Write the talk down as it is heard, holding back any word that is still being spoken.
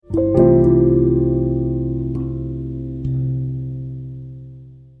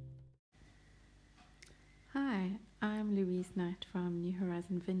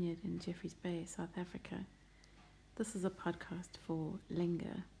Africa. This is a podcast for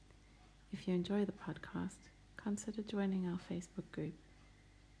Linger. If you enjoy the podcast, consider joining our Facebook group.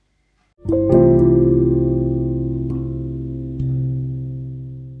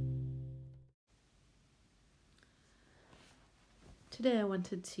 Today I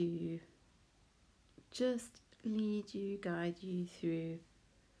wanted to just guide you through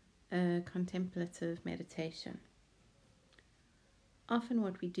a contemplative meditation. Often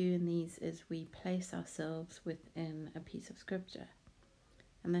what we do in these is we place ourselves within a piece of scripture,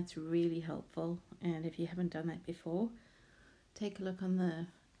 and that's really helpful. And if you haven't done that before, take a look on the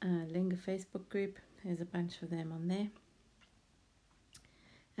Linger Facebook group. There's a bunch of them on there,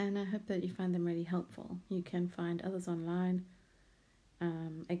 and I hope that you find them really helpful. You can find others online.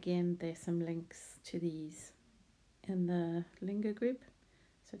 Again, there's some links to these in the Linger group,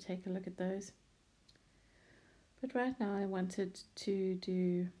 so take a look at those. But right now I wanted to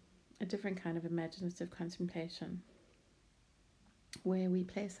do a different kind of imaginative contemplation where we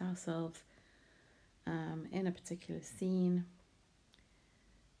place ourselves in a particular scene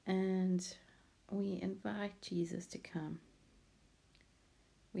and we invite Jesus to come.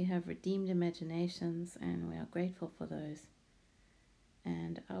 We have redeemed imaginations and we are grateful for those.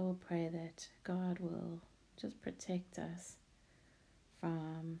 And I will pray that God will just protect us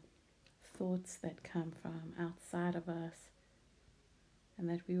from thoughts that come from outside of us, and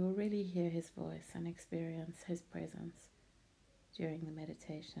that we will really hear His voice and experience His presence during the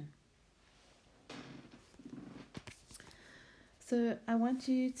meditation. So I want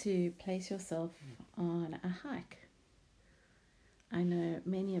you to place yourself on a hike. I know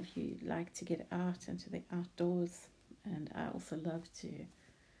many of you like to get out into the outdoors, and I also love to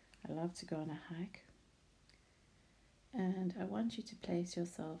go on a hike. And I want you to place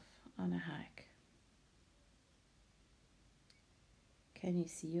yourself on a hike. Can you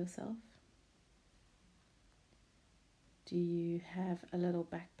see yourself? Do you have a little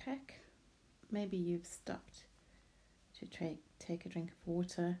backpack? Maybe you've stopped to take a drink of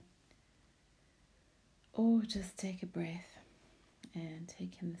water, or just take a breath and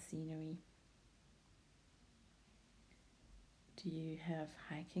take in the scenery. Do you have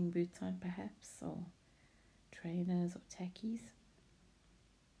hiking boots on perhaps, or trainers or tackies?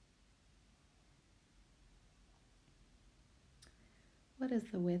 What is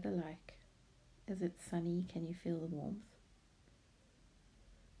the weather like? Is it sunny? Can you feel the warmth?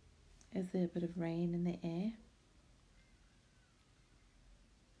 Is there a bit of rain in the air?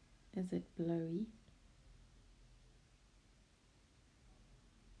 Is it blowy?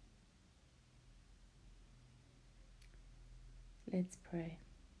 Let's pray.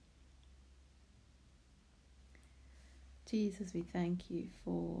 Jesus, we thank you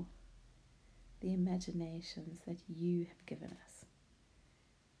for the imaginations that you have given us,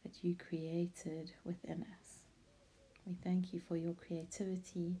 that you created within us. We thank you for your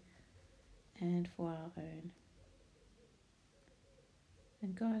creativity and for our own.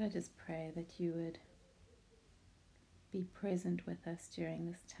 And God, I just pray that you would be present with us during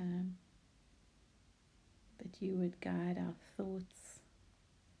this time, that you would guide our thoughts,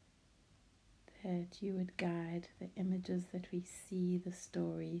 that you would guide the images that we see, the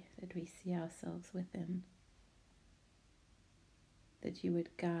story that we see ourselves within, that you would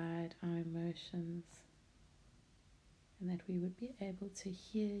guide our emotions, and that we would be able to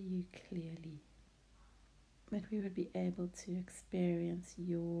hear you clearly, that we would be able to experience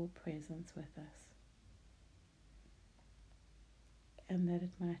your presence with us, and that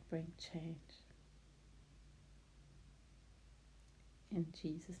it might bring change. In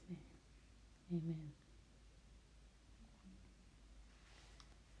Jesus' name, amen.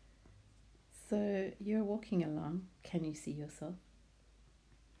 So you're walking along. Can you see yourself?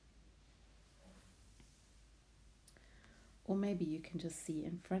 Or maybe you can just see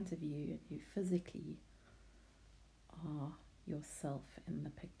in front of you and you physically are yourself in the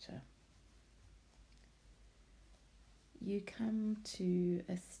picture. You come to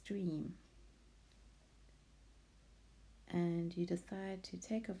a stream and you decide to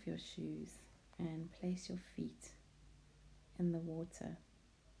take off your shoes and place your feet in the water.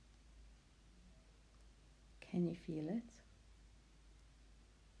 Can you feel it?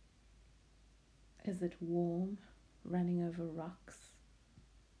 Is it warm, running over rocks?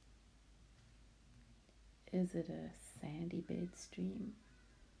 Is it a sandy bed stream?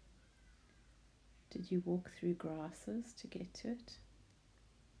 Did you walk through grasses to get to it?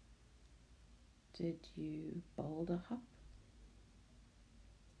 Did you boulder hop?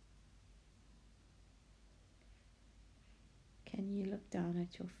 Can you look down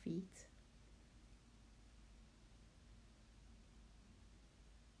at your feet?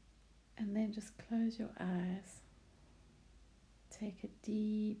 And then just close your eyes. Take a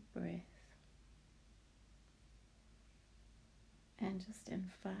deep breath. And just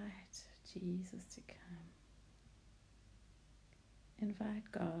invite Jesus to come.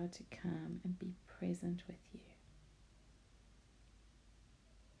 Invite God to come and be present with you.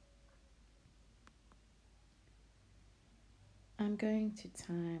 I'm going to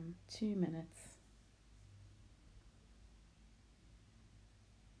time 2 minutes.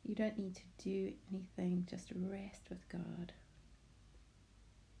 You don't need to do anything, just rest with God.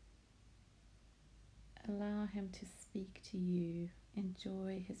 Allow Him to speak to you.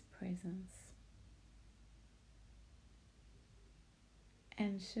 Enjoy His presence.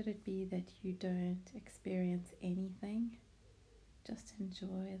 And should it be that you don't experience anything, just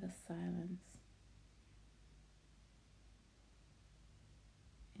enjoy the silence.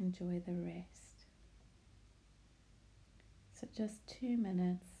 Enjoy the rest. So just 2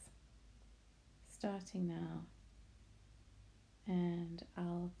 minutes, starting now, and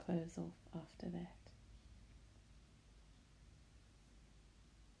I'll close off after that.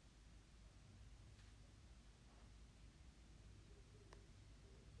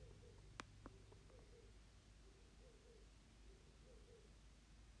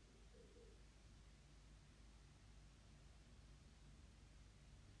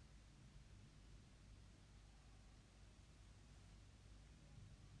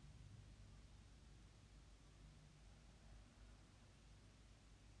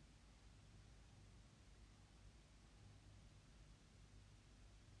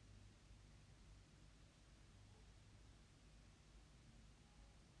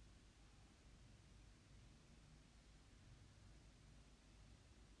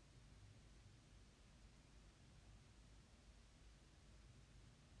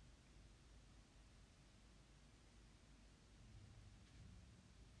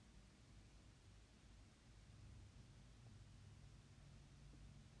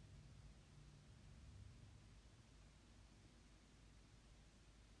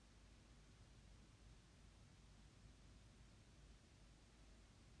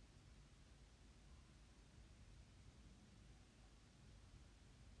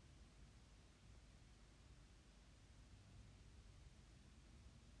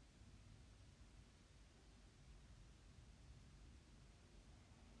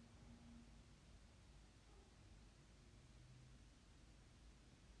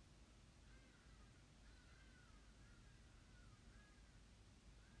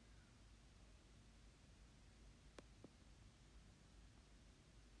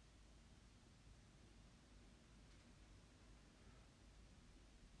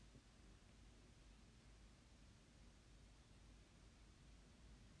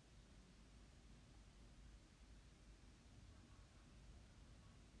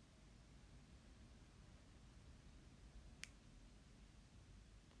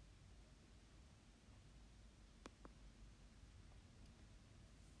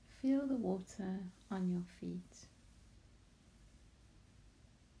 Feel the water on your feet.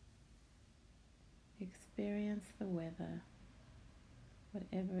 Experience the weather,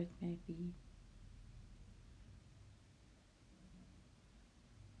 whatever it may be.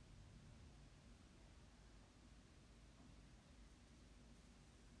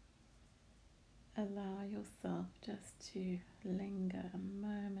 Allow yourself just to linger a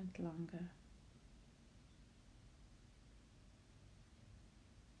moment longer.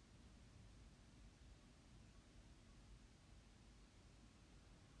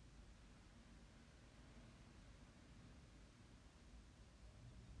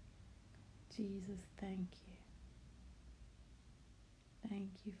 Jesus, thank you. Thank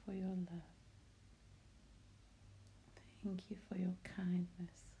you for your love. Thank you for your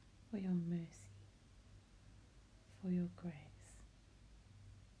kindness, for your mercy, for your grace.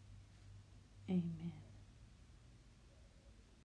 Amen.